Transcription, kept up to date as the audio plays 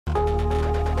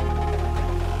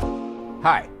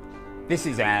Hi, this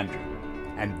is Andrew,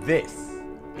 and this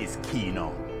is Keen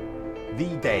On,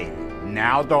 the daily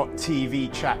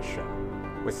now.tv chat show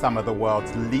with some of the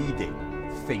world's leading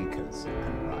thinkers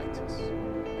and writers.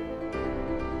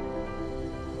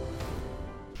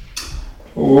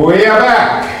 We are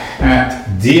back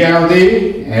at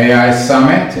DLD AI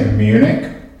Summit in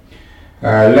Munich.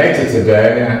 Later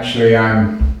today, actually,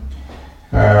 I'm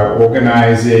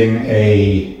organizing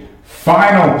a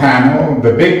final panel,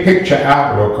 the big picture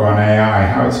outlook on AI,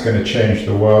 how it's going to change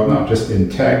the world, not just in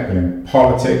tech, but in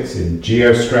politics, in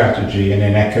geostrategy, and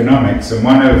in economics. And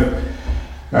one of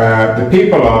the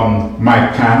people on my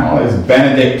panel is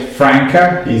Benedikt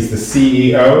Franke. He's the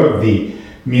CEO of the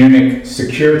Munich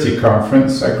Security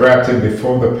Conference. I grabbed him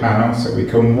before the panel so we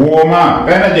can warm up.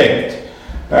 Benedikt,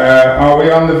 are we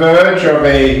on the verge of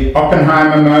a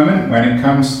Oppenheimer moment when it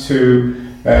comes to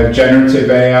generative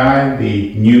AI,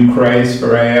 the new craze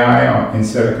for AI in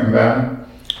Silicon Valley?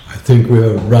 I think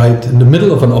we're right in the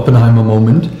middle of an Oppenheimer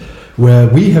moment where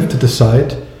we have to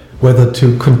decide whether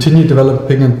to continue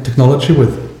developing a technology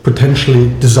with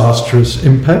potentially disastrous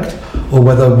impact or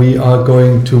whether we are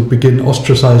going to begin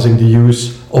ostracizing the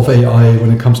use of AI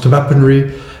when it comes to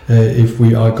weaponry, if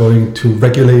we are going to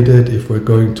regulate it, if we're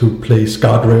going to place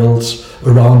guardrails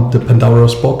around the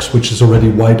Pandora's box, which is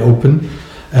already wide open.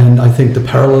 And I think the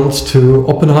parallels to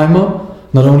Oppenheimer,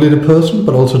 not only the person,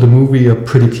 but also the movie, are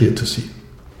pretty clear to see.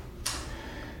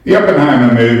 The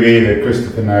Oppenheimer movie, the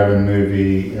Christopher Nolan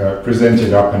movie,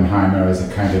 presented Oppenheimer as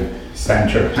a kind of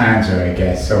Sancho Panza, I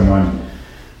guess, someone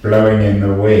blowing in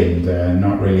the wind,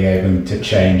 not really able to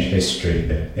change history,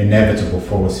 the inevitable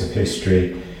force of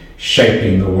history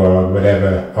shaping the world,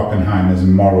 whatever Oppenheimer's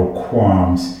moral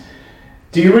qualms.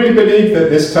 Do you really believe that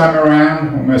this time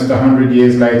around, almost 100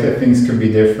 years later, things can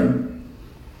be different?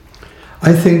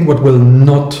 I think what will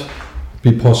not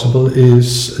be possible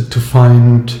is to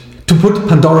put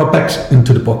Pandora back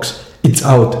into the box. It's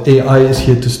out. AI is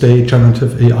here to stay.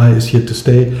 Generative AI is here to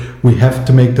stay. We have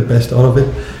to make the best out of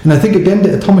it. And I think, again,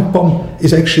 the atomic bomb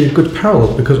is actually a good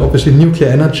parallel because obviously nuclear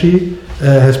energy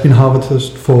has been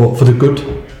harvested for the good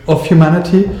of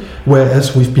humanity,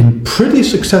 whereas we've been pretty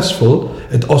successful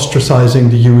at ostracizing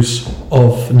the use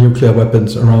of nuclear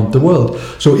weapons around the world.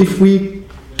 So if we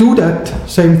do that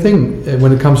same thing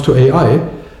when it comes to AI,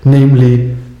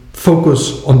 namely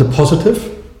focus on the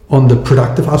positive, on the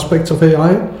productive aspects of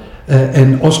AI,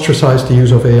 and ostracize the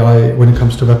use of AI when it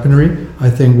comes to weaponry, I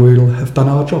think we'll have done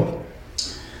our job.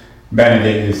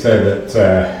 Benedikt, you said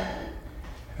that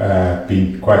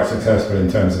been quite successful in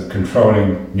terms of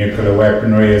controlling nuclear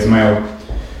weaponry. As my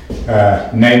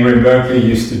neighbor in Berkeley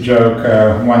used to joke,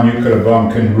 one nuclear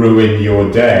bomb can ruin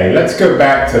your day. Let's go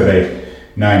back to the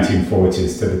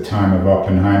 1940s, to the time of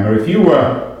Oppenheimer. If you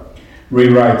were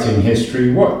rewriting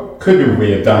history, what could we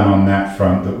have done on that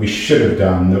front that we should have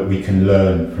done that we can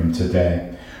learn from today?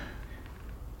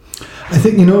 I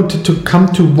think, to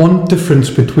come to one difference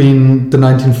between the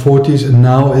 1940s and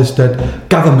now is that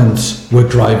governments were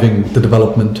driving the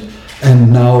development.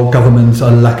 And now governments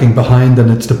are lacking behind, and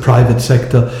it's the private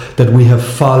sector that we have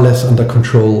far less under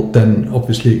control than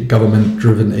obviously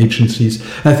government-driven agencies.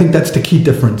 And I think that's the key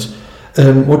difference.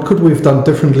 What could we have done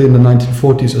differently in the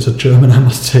 1940s? As a German, I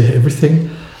must say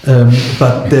everything.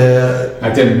 But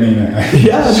I didn't mean it.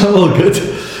 Yeah, it's all good.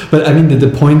 But I mean, the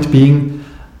point being,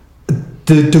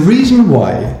 the reason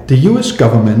why the US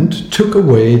government took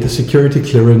away the security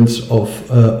clearance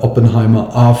of Oppenheimer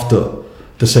after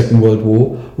the Second World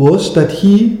War was that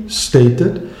he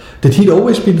stated that he'd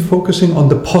always been focusing on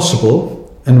the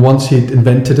possible, and once he'd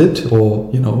invented it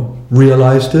or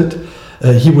realized it,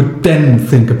 he would then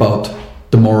think about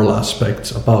the moral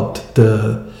aspects, about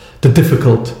the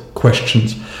difficult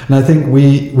questions. And I think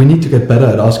we need to get better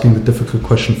at asking the difficult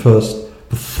question first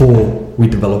before we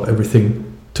develop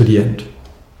everything to the end.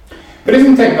 But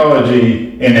isn't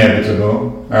technology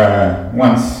inevitable?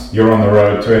 Once you're on the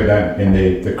road to it, that in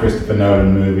the Christopher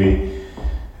Nolan movie,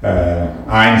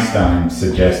 Einstein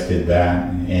suggested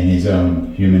that in his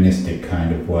own humanistic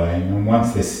kind of way. And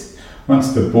once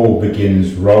the ball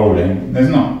begins rolling, there's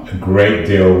not a great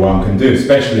deal one can do,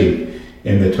 especially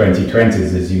in the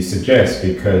 2020s, as you suggest,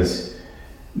 because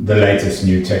the latest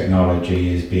new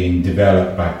technology is being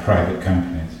developed by private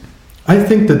companies. I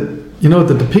think that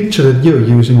that the picture that you're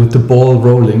using with the ball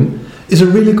rolling is a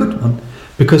really good one,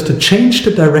 because to change the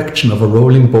direction of a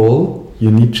rolling ball, you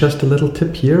need just a little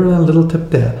tip here and a little tip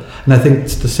there. And I think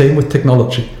it's the same with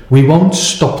technology. We won't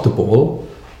stop the ball,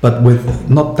 but with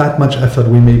not that much effort,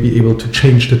 we may be able to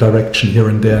change the direction here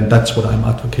and there, and that's what I'm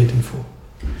advocating for.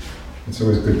 It's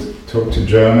always good to talk to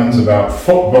Germans about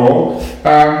football.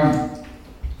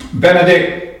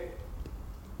 Benedikt,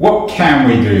 What can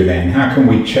we do then? How can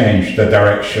we change the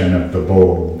direction of the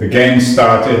ball? The game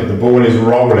started, the ball is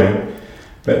rolling,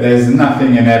 but there's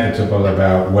nothing inevitable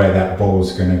about where that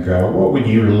ball's going to go. What would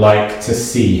you like to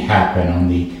see happen on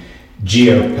the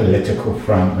geopolitical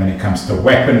front when it comes to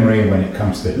weaponry, when it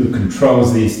comes to who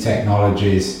controls these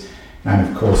technologies, and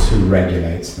of course who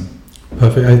regulates them?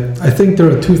 Perfect. I think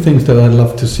there are two things that I'd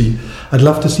love to see. I'd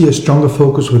love to see a stronger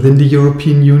focus within the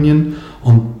European Union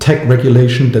on tech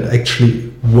regulation that actually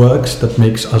works, that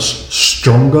makes us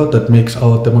stronger, that makes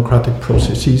our democratic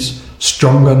processes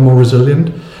stronger and more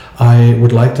resilient. I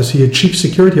would like to see a chief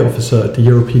security officer at the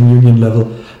European Union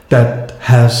level that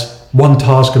has one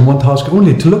task and one task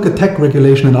only, to look at tech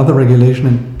regulation and other regulation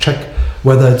and check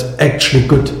whether it's actually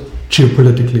good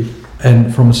geopolitically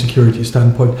and from a security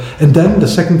standpoint. And then the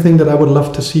second thing that I would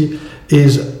love to see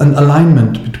is an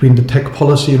alignment between the tech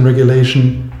policy and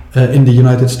regulation in the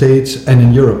United States and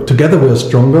in Europe. Together we are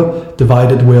stronger,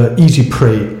 divided we are easy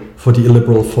prey for the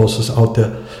illiberal forces out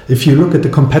there. If you look at the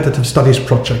competitive studies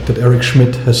project that Eric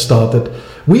Schmidt has started,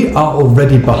 we are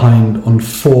already behind on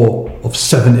 4 of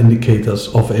 7 indicators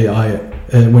of AI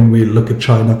when we look at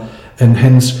China, and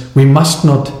hence we must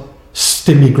not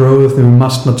stimulate growth and we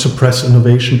must not suppress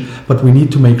innovation, but we need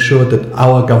to make sure that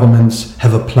our governments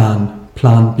have a plan.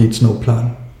 Plan beats no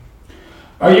plan.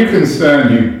 Are you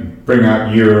concerned, you bring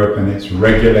up Europe and its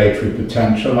regulatory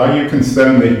potential, are you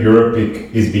concerned that Europe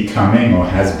is becoming or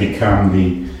has become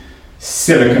the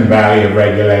Silicon Valley of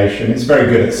regulation? It's very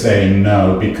good at saying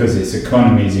no because its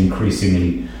economy is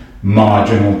increasingly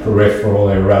marginal, peripheral,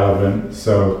 irrelevant.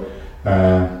 So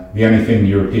the only thing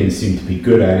Europeans seem to be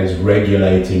good at is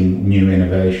regulating new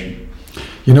innovation.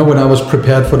 You know, when I was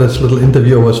prepared for this little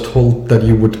interview, I was told that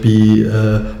you would be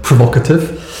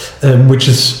provocative, which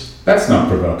is... That's not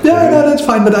provocative. Yeah, no, that's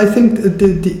fine. But I think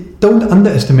don't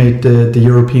underestimate the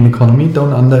European economy.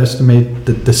 Don't underestimate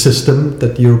the system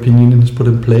that the European Union has put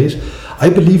in place. I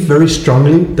believe very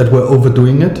strongly that we're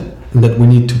overdoing it and that we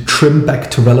need to trim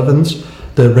back to relevance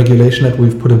the regulation that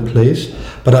we've put in place.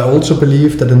 But I also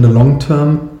believe that in the long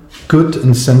term, good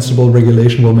and sensible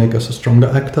regulation will make us a stronger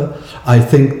actor. I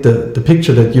think the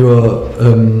picture that you are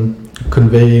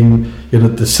conveying,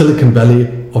 the Silicon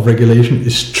Valley of regulation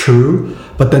is true.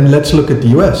 But then let's look at the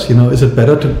US. Is it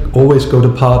better to always go the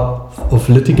path of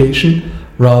litigation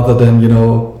rather than,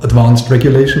 advanced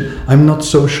regulation? I'm not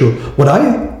so sure. What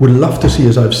I would love to see,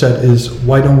 as I've said, is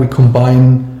why don't we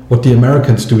combine what the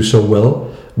Americans do so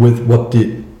well with what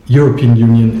the European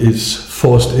Union is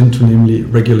forced into, namely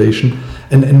regulation,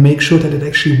 and make sure that it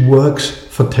actually works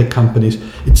for tech companies.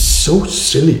 It's so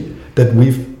silly that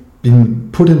we've been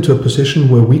put into a position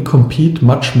where we compete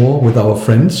much more with our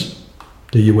friends,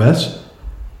 the US,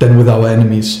 than with our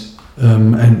enemies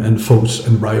and foes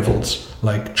and rivals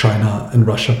like China and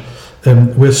Russia.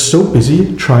 We're so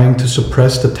busy trying to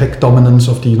suppress the tech dominance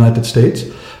of the United States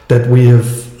that we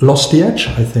have lost the edge,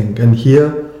 I think. And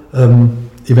here,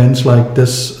 events like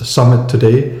this summit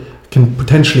today can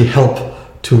potentially help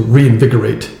to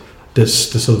reinvigorate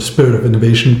this sort of spirit of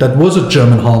innovation that was a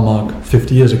German hallmark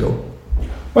 50 years ago.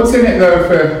 What's in it though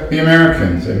for the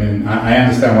Americans? I mean, I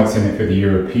understand what's in it for the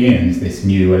Europeans, this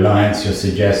new alliance you're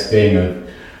suggesting of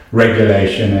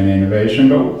regulation and innovation,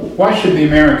 but why should the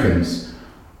Americans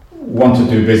want to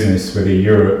do business with a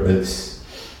Europe that's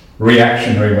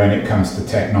reactionary when it comes to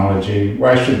technology?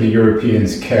 Why should the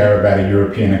Europeans care about a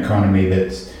European economy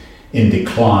that's in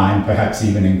decline, perhaps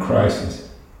even in crisis?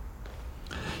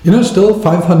 Still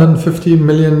 550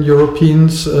 million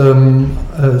Europeans,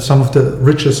 some of the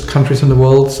richest countries in the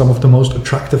world, some of the most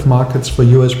attractive markets for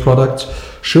US products.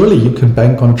 Surely you can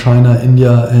bank on China,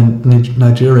 India and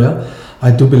Nigeria.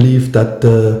 I do believe that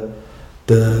the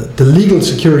legal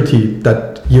security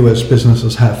that US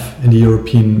businesses have in the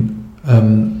European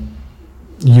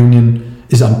Union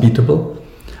is unbeatable.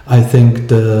 I think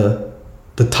the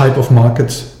type of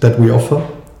markets that we offer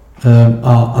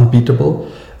are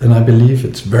unbeatable. And I believe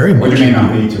it's very much... What do you mean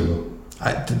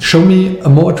unbeatable? Show me a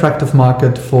more attractive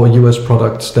market for US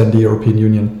products than the European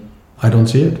Union. I don't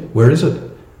see it. Where is it?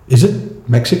 Is it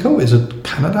Mexico? Is it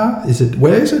Canada?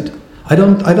 Where is it? I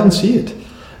don't see it.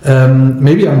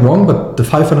 Maybe I'm wrong, but the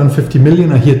 550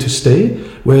 million are here to stay.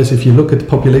 Whereas if you look at the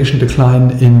population decline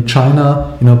in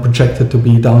China, projected to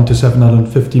be down to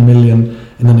 750 million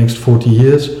in the next 40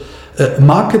 years,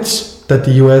 markets that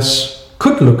the US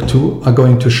could look to are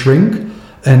going to shrink.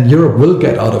 And Europe will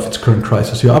get out of its current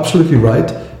crisis. You're absolutely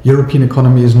right. European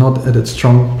economy is not at its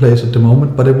strong place at the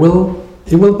moment, but it will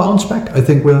bounce back. I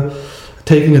think we're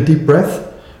taking a deep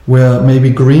breath. We're maybe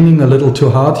greening a little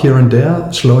too hard here and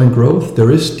there, slowing growth.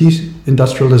 There is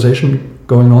deindustrialization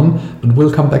going on, but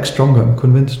we'll come back stronger, I'm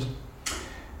convinced.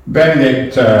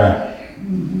 Benedikt,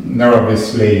 there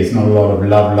obviously is not a lot of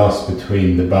love lost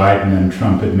between the Biden and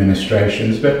Trump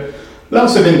administrations, but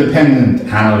lots of independent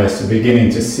analysts are beginning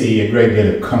to see a great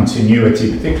deal of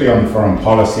continuity, particularly on the foreign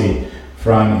policy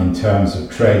front in terms of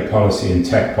trade policy and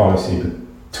tech policy, but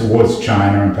towards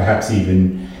China and perhaps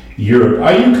even Europe.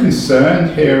 Are you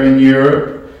concerned here in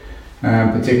Europe,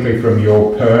 particularly from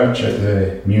your perch at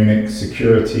the Munich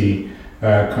Security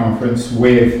Conference,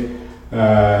 with,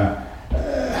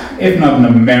 if not an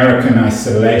American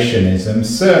isolationism,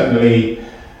 certainly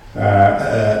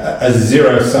a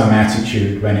zero-sum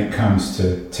attitude when it comes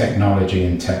to technology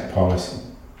and tech policy?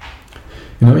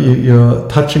 You know, you're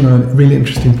touching on a really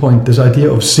interesting point. This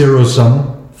idea of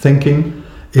zero-sum thinking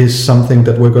is something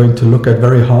that we're going to look at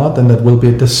very hard, and that will be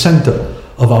at the center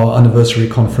of our anniversary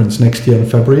conference next year in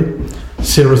February.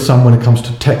 Zero-sum when it comes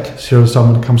to tech,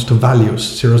 zero-sum when it comes to values,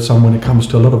 zero-sum when it comes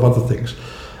to a lot of other things.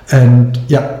 And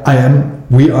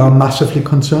we are massively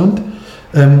concerned.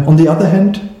 On the other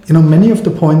hand, you know, many of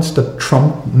the points that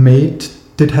Trump made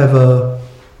did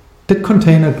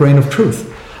contain a grain of truth.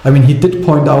 I mean, he did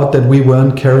point out that we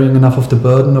weren't carrying enough of the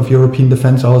burden of European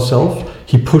defense ourselves.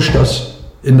 He pushed us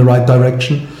in the right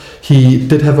direction. He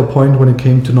did have a point when it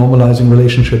came to normalizing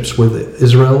relationships with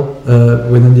Israel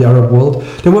within the Arab world.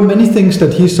 There were many things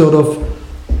that he sort of,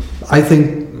 I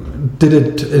think, did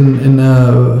it in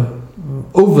a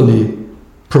overly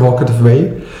provocative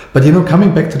way. But, you know,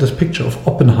 coming back to this picture of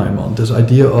Oppenheimer, this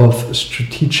idea of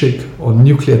strategic or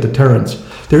nuclear deterrence,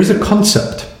 there is a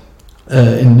concept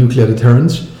in nuclear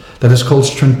deterrence that is called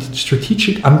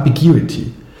strategic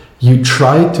ambiguity. You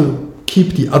try to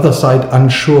keep the other side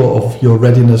unsure of your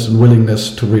readiness and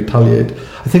willingness to retaliate.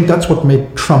 I think that's what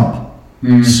made Trump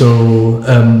so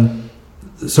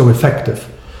effective.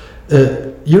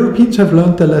 Europeans have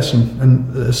learned their lesson,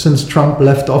 and since Trump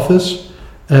left office,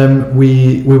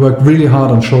 we worked really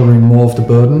hard on shouldering more of the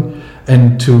burden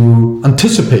and to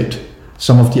anticipate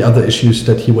some of the other issues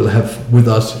that he will have with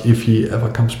us if he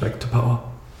ever comes back to power.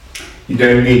 You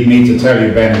don't need me to tell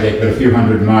you, Benedikt, that a few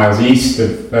hundred miles east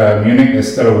of Munich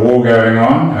there's still a war going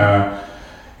on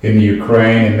in the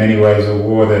Ukraine, in many ways a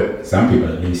war that some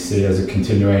people at least see as a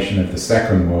continuation of the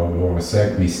Second World War, or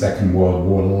certainly Second World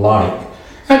War-like.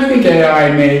 How do you think AI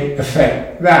may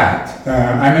affect that?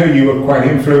 I know you were quite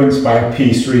influenced by a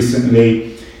piece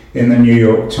recently in the New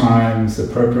York Times,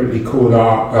 appropriately called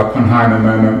our Oppenheimer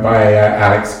moment, by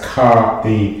Alex Karp,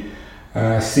 the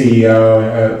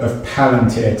CEO of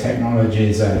Palantir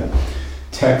Technologies, a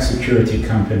tech security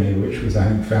company which was, I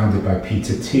think, founded by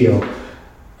Peter Thiel.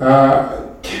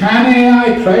 Can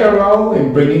AI play a role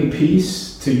in bringing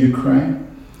peace to Ukraine?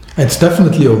 It's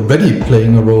definitely already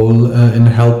playing a role in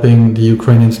helping the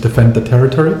Ukrainians defend the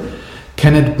territory.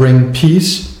 Can it bring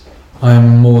peace?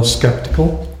 I'm more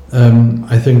skeptical.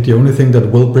 I think the only thing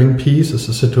that will bring peace is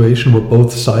a situation where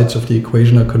both sides of the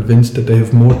equation are convinced that they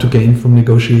have more to gain from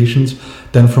negotiations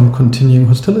than from continuing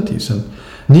hostilities. And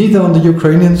neither on the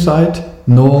Ukrainian side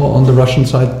nor on the Russian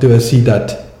side do I see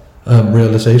that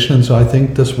realization. And so I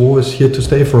think this war is here to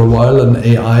stay for a while, and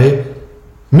AI,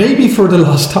 maybe for the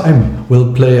last time,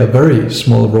 will play a very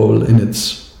small role in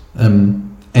its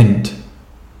end.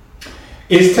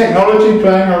 Is technology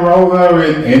playing a role, though,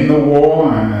 in the war?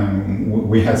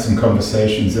 We had some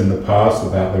conversations in the past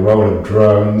about the role of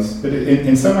drones, but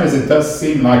in some ways it does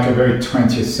seem like a very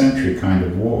 20th century kind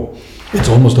of war. It's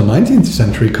almost a 19th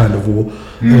century kind of war,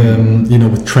 you know,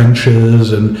 with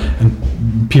trenches and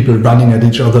people running at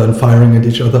each other and firing at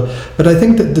each other. But I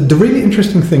think that the really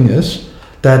interesting thing is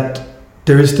that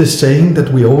there is this saying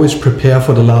that we always prepare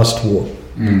for the last war.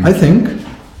 I think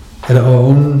at our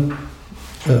own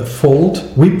fault,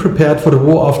 we prepared for the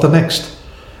war after next.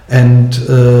 And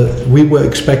we were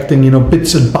expecting, you know,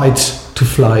 bits and bytes to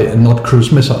fly and not cruise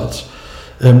missiles.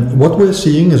 What we're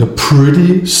seeing is a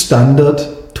pretty standard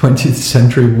 20th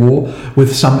century war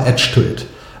with some edge to it.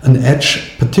 An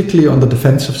edge, particularly on the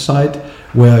defensive side,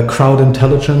 where crowd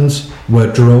intelligence, where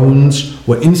drones,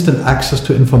 where instant access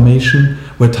to information,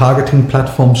 where targeting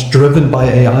platforms driven by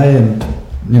AI and,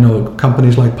 you know,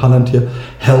 companies like Palantir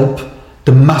help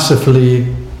the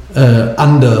massively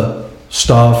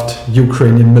understaffed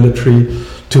Ukrainian military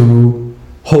to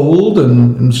hold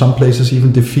and in some places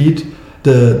even defeat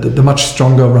the much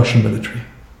stronger Russian military.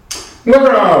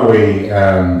 Where are we,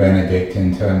 Benedikt,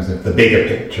 in terms of the bigger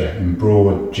picture, in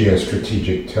broad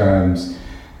geostrategic terms?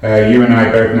 You and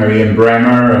I both know Ian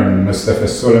Bremmer and Mustafa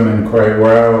Suleyman quite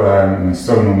well.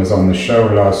 Suleyman was on the show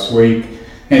last week.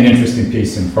 An interesting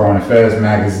piece in Foreign Affairs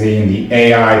magazine, the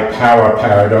AI power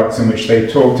paradox, in which they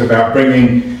talked about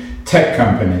bringing tech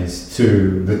companies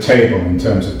to the table in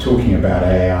terms of talking about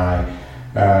AI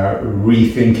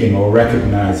rethinking or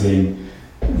recognizing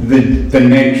the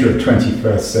nature of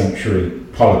 21st century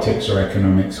politics or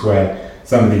economics, where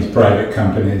some of these private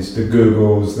companies, the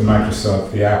Googles, the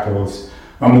Microsoft, the Apples,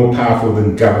 are more powerful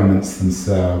than governments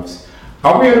themselves.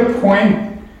 Are we at a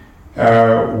point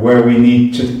where we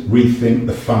need to rethink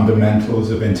the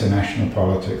fundamentals of international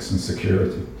politics and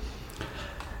security?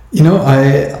 You know,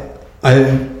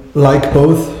 I like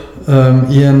both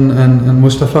Ian and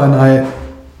Mustafa, and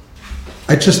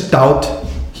I just doubt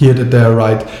here that they're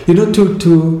right. You know,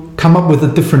 to come up with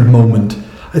a different moment.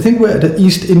 I think we're at the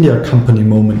East India Company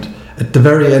moment. At the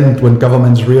very end, when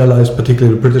governments realized,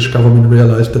 particularly the British government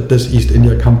realized that this East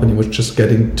India Company was just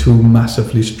getting too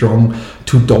massively strong,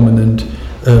 too dominant,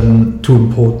 too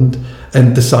important,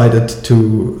 and decided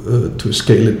to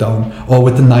scale it down. Or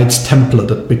with the Knights Templar,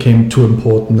 that became too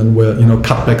important and were, you know,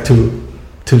 cut back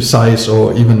to size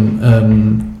or even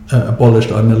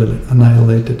abolished or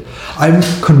annihilated. I'm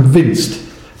convinced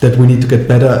that we need to get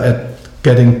better at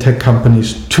getting tech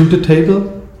companies to the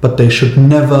table, but they should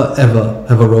never ever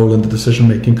have a role in the decision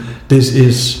making. This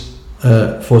is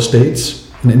for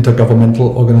states and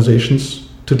intergovernmental organizations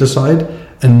to decide,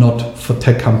 and not for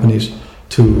tech companies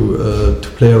to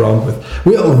play around with.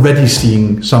 We're already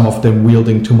seeing some of them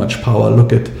wielding too much power.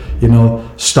 Look at, you know,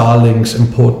 Starlink's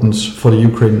importance for the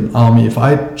Ukraine army. If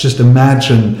I just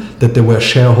imagine that there were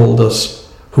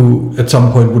shareholders who at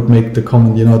some point would make the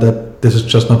comment, you know, that this is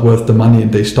just not worth the money,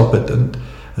 and they stop it, and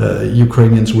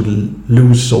Ukrainians would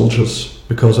lose soldiers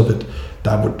because of it,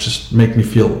 that would just make me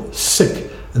feel sick.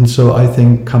 And so I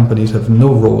think companies have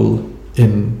no role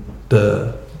in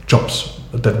the jobs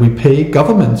that we pay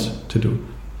governments to do.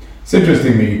 It's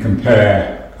interesting that you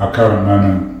compare our current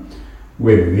moment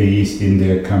with the East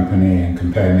India Company and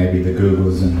compare maybe the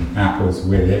Googles and Apples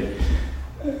with it.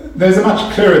 There's a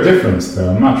much clearer difference,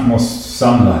 though, much more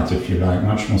sunlight, if you like,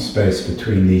 much more space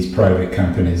between these private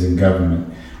companies and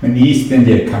government. And the East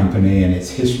India Company and its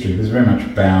history was very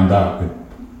much bound up with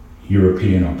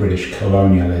European or British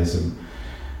colonialism.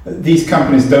 These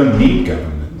companies don't need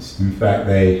governments. In fact,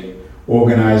 they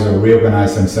organize or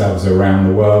reorganize themselves around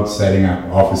the world, setting up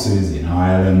offices in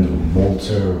Ireland or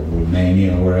Malta or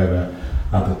Romania or wherever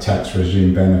other tax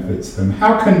regime benefits them.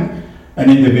 How can an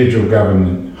individual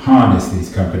government harness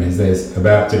these companies? There's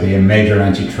about to be a major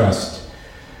antitrust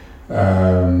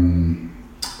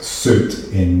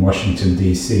suit in Washington,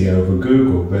 D.C. over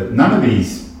Google, but none of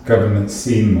these governments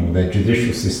seem, or their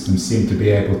judicial systems seem to be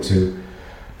able to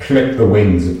clip the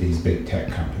wings of these big tech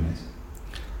companies.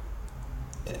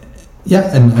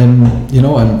 Yeah, and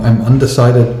I'm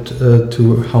undecided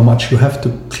to how much you have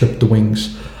to clip the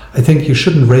wings. I think you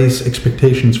shouldn't raise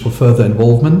expectations for further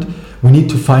involvement. We need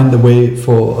to find a way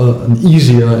for an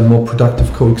easier and more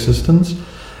productive coexistence.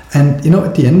 And, you know,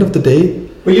 at the end of the day...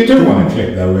 Well, you do want to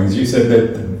clip their wings. You said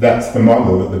that that's the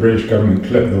model, that the British government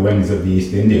clipped the wings of the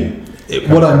East India.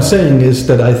 What I'm saying is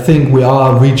that I think we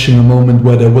are reaching a moment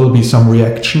where there will be some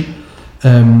reaction.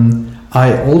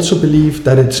 I also believe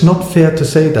that it's not fair to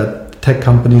say that tech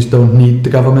companies don't need the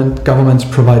government. Governments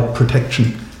provide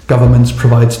protection. Governments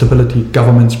provide stability.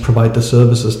 Governments provide the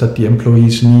services that the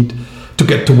employees need to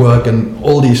get to work and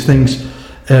all these things.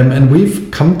 And we've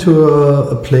come to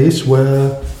a place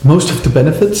where most of the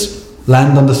benefits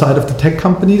land on the side of the tech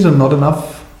companies and not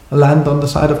enough land on the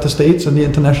side of the states and the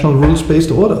international rules-based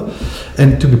order.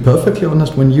 And to be perfectly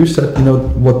honest, when you said, you know,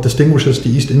 what distinguishes the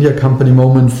East India Company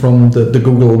moment from the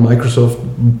Google, Microsoft,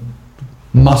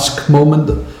 Musk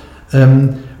moment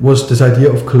was this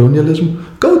idea of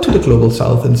colonialism. Go to the global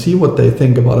south and see what they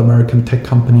think about American tech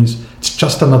companies. It's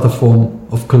just another form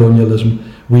of colonialism.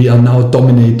 We are now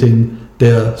dominating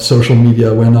their social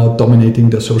media. We're now dominating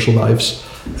their social lives,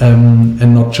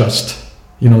 and not just,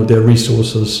 you know, their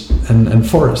resources and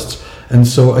forests. And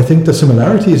so I think the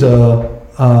similarities are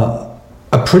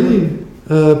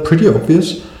pretty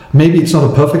obvious. Maybe it's not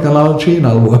a perfect analogy, and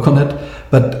I'll work on it.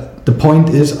 But the point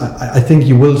is, I think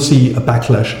you will see a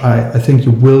backlash. I think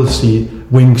you will see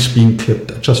wings being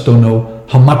clipped. I just don't know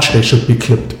how much they should be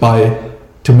clipped by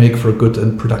to make for a good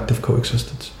and productive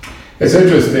coexistence. It's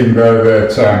interesting, though,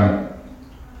 that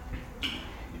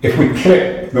if we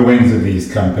clip the wings of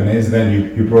these companies,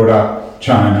 then you brought up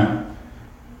China,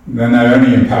 then that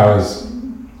only empowers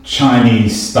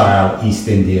Chinese-style East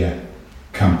India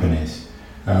companies.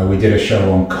 We did a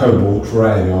show on Cobalt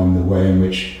Ray, on the way in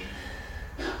which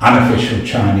unofficial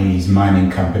Chinese mining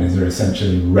companies are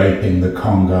essentially raping the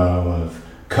Congo of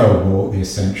cobalt, the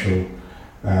essential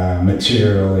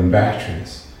material in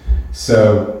batteries.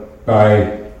 So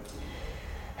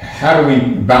how do we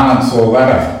balance all that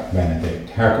out, Benedikt?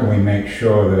 How can we make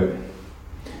sure that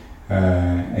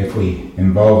if we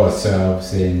involve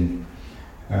ourselves in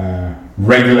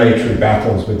regulatory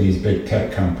battles with these big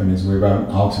tech companies, we won't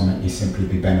ultimately simply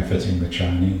be benefiting the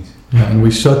Chinese. Yeah, and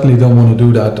we certainly don't want to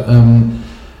do that.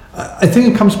 I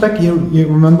think it comes back, you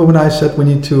remember when I said we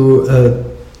need to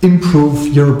improve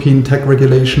European tech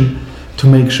regulation to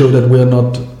make sure that we're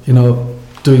not,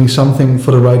 doing something for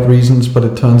the right reasons, but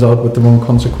it turns out with the wrong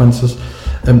consequences.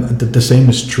 The same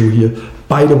is true here.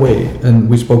 By the way, and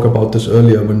we spoke about this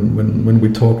earlier when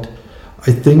we talked,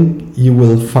 I think you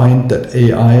will find that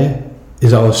AI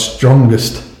is our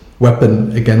strongest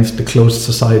weapon against the closed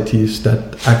societies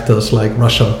that actors like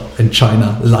Russia and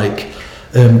China like.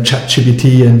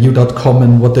 ChatGPT and U.com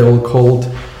and what they're all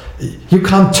called. You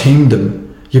can't tame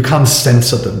them. You can't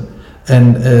censor them.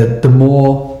 And the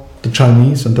more the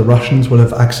Chinese and the Russians will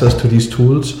have access to these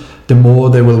tools, the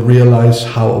more they will realize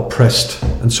how oppressed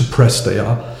and suppressed they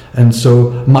are. And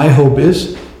so my hope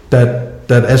is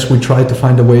that as we try to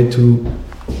find a way to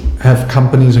have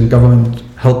companies and government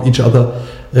help each other,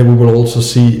 we will also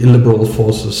see illiberal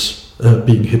forces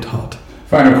being hit hard.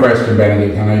 Final question,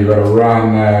 Benedikt. I know you've got to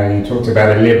run. You talked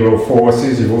about illiberal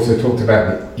forces. You've also talked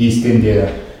about the East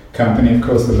India Company. Of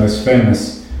course, the most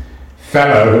famous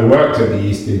fellow who worked at the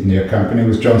East India Company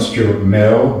was John Stuart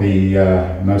Mill, the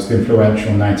most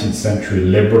influential 19th century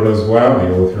liberal as well,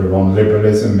 the author of On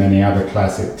Liberalism, many other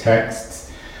classic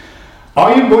texts.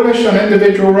 Are you bullish on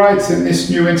individual rights in this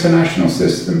new international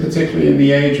system, particularly in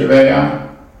the age of AI?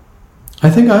 I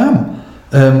think I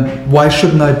am. Why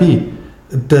shouldn't I be?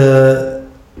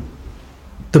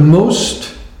 The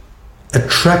most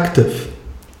attractive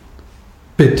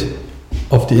bit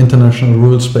of the international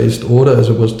rules-based order as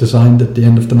it was designed at the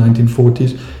end of the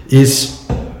 1940s is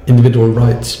individual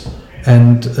rights.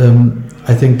 And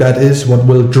I think that is what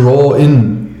will draw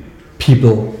in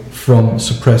people from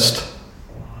suppressed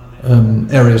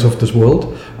areas of this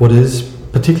world. What is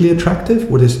particularly attractive,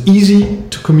 what is easy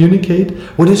to communicate,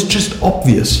 what is just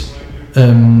obvious.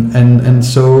 And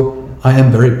so I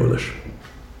am very bullish.